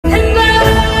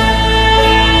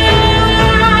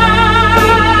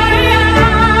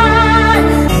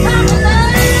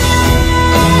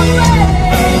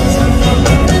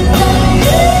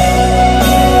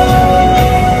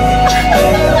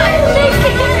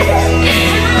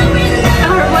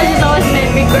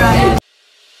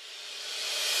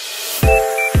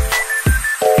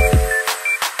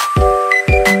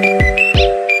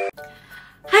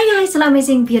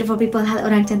amazing, beautiful people, hal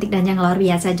orang cantik dan yang luar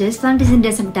biasa. Just lang di sini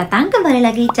dan selamat datang kembali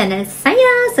lagi channel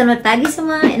saya. Selamat pagi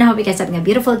semua, and I hope you guys having a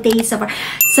beautiful day so far.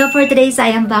 So for today,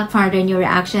 I am back for the new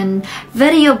reaction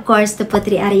video, of course, to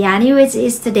putriariani, which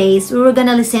is today's. We're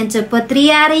gonna listen to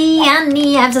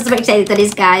putriariani. I'm so super excited for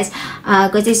this, guys,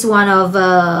 because it's one of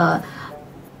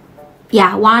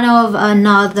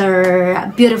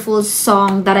another beautiful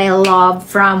song that I love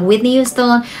from Whitney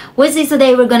Houston, which is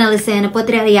today we're gonna listen to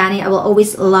putriariani, I Will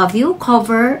Always Love You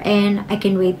cover, and I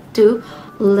can't wait to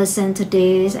listen to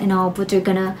this. I know Putri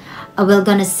we're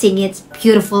gonna sing it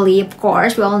beautifully, of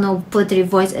course. We all know Putri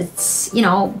voice, it's, you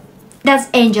know, that's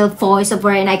angel voice of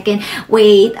her, and I can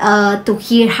wait to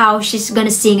hear how she's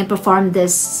gonna sing and perform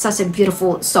this such a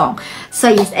beautiful song. So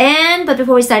yes, but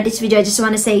before we start this video, I just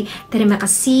want to say terima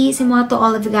kasih semua to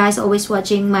all of you guys always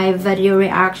watching my video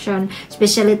reaction,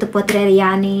 especially to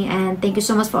putriariani, and thank you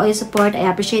so much for all your support. I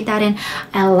appreciate that, and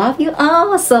I love you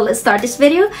all. So let's start this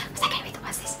video because I can't wait to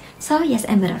watch this. So yes,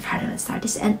 I'm without further ado, let's start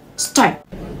this and start.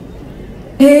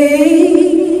 Hey.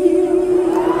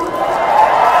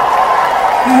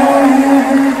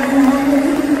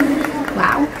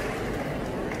 Wow.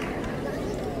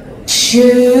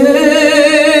 Should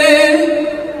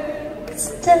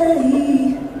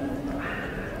stay.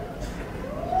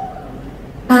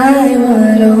 I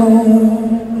would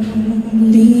only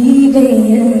be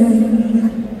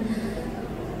in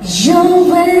your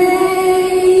way.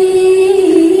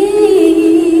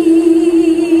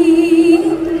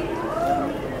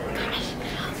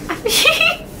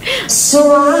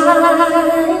 So I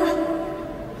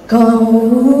go.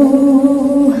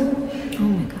 Oh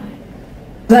my God.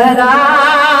 But I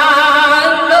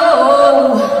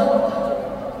know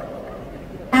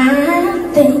I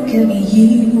think of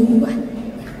you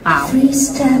every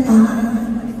step of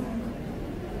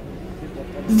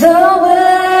the way.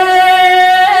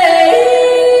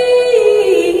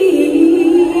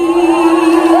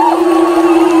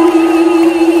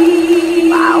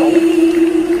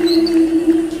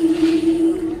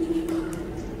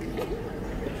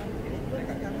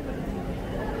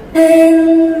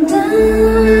 And I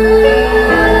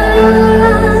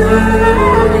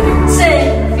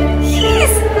say,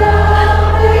 yes.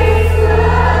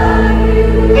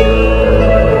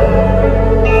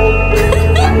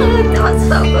 That was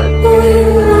so good.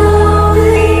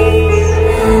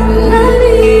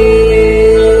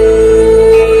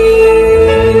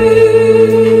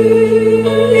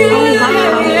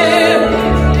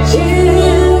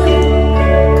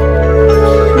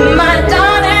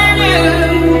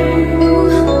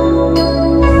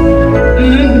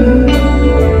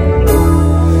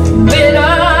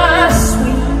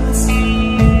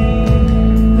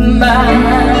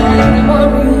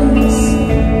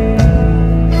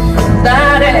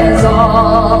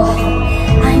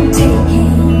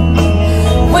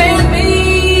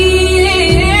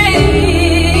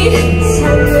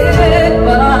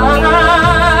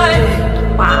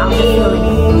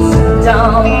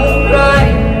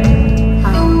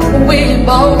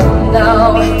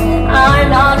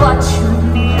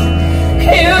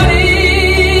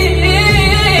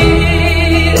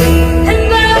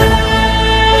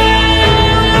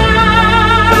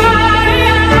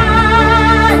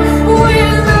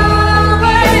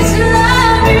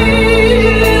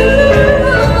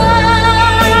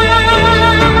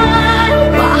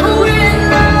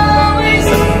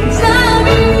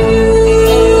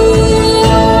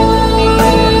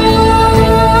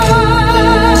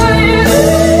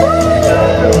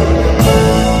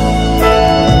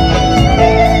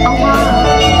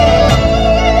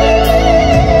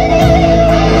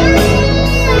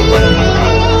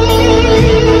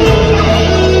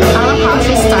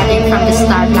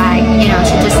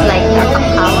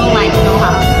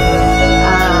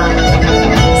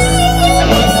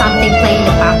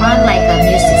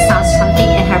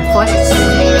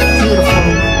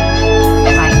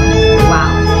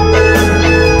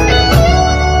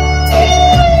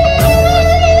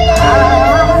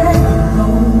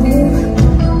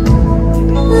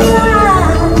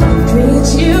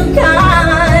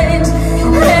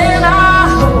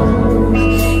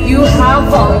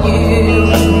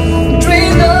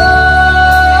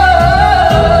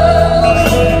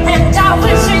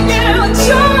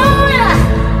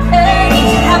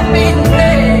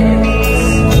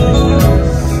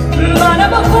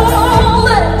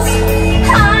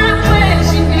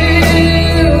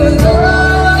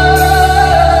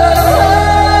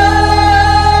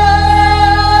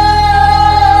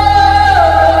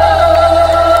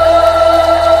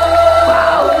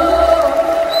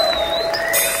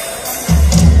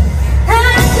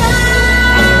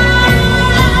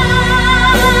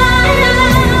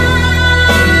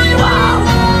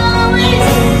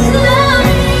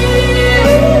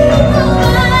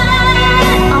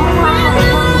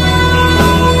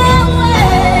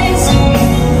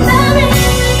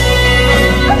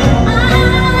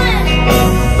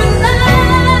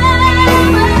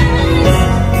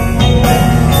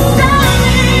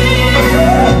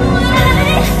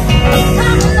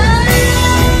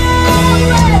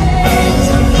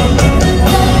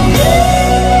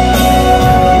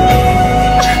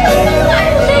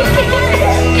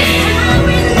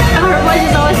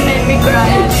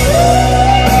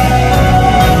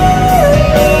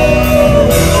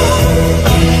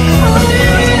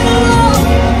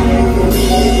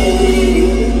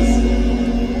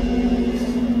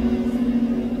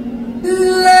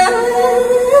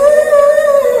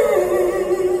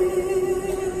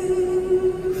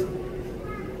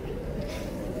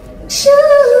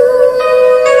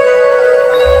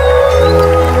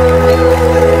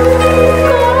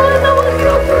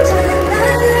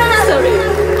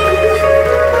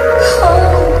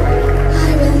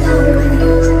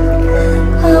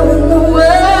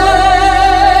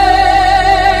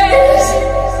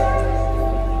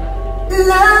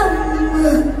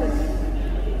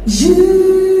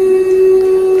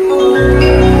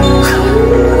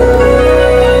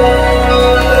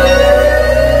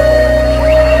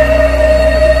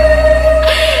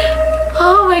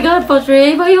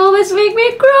 Putri, but you always make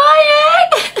me crying.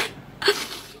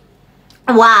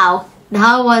 Wow,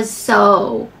 that was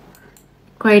so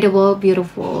incredible,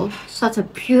 beautiful. Such a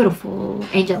beautiful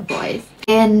angel voice.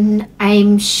 And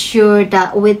I'm sure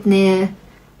that Whitney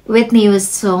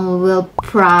Houston will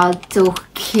proud to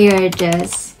hear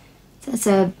this. Such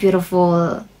a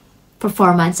beautiful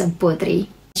performance of Putri.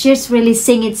 She's really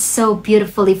sing it so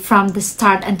beautifully from the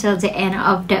start until the end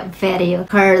of the video.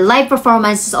 Her live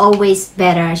performance is always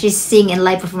better. She's singing and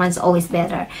live performance is always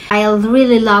better. I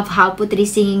really love how Putri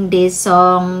singing this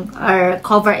song. Her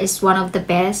cover is one of the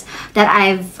best that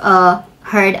I've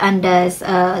heard on this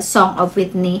song of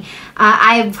Whitney.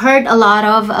 I've heard a lot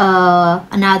of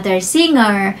another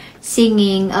singer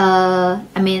singing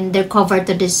their cover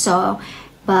to this song,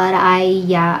 but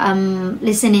I'm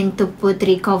listening to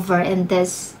Putri cover in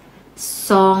this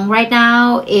song right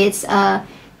now. It's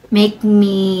make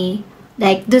me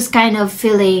like this kind of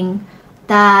feeling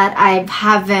that I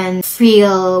haven't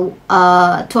feel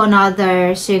to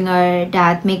another singer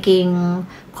that making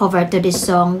cover to this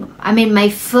song. I mean, my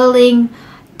feeling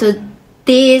to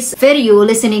this video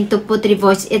listening to Putri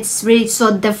voice, it's really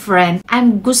so different.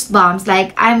 I'm goosebumps,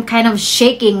 like I'm kind of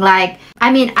shaking, like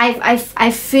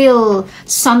I feel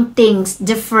something's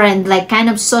different, like kind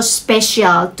of so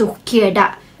special to hear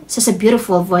that such a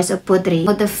beautiful voice of Putri.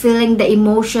 But the feeling, the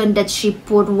emotion that she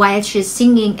put while she's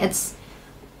singing, it's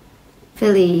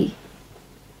really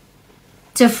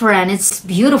different. It's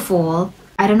beautiful.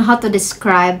 I don't know how to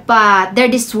describe, but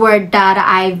there's this word that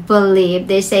I believe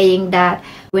they're saying that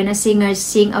when a singer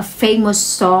sing a famous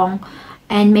song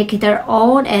and make it their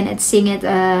own and it sing it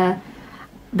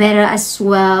better as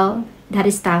well, that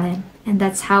is talent. And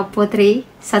that's how Putri,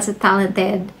 such a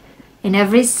talented, in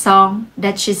every song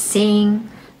that she sing,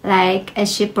 like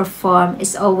as she perform,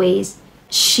 is always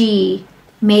she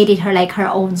made it her like her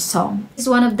own song. It's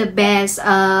one of the best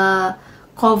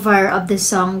cover of the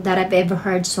song that I've ever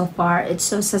heard so far. It's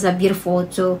such a beautiful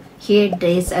to hear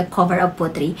this cover of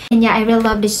Putri. And yeah, I really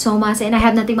love this so much, and I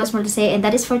have nothing much more to say, and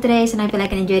that is for today. So I feel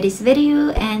like I enjoyed this video,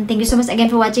 and thank you so much again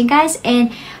for watching, guys, and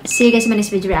see you guys in my next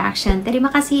video reaction. Terima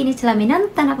kasih, ini sila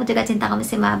minantan, ako juga cinta kamu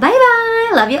semua. Bye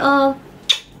bye, love you all.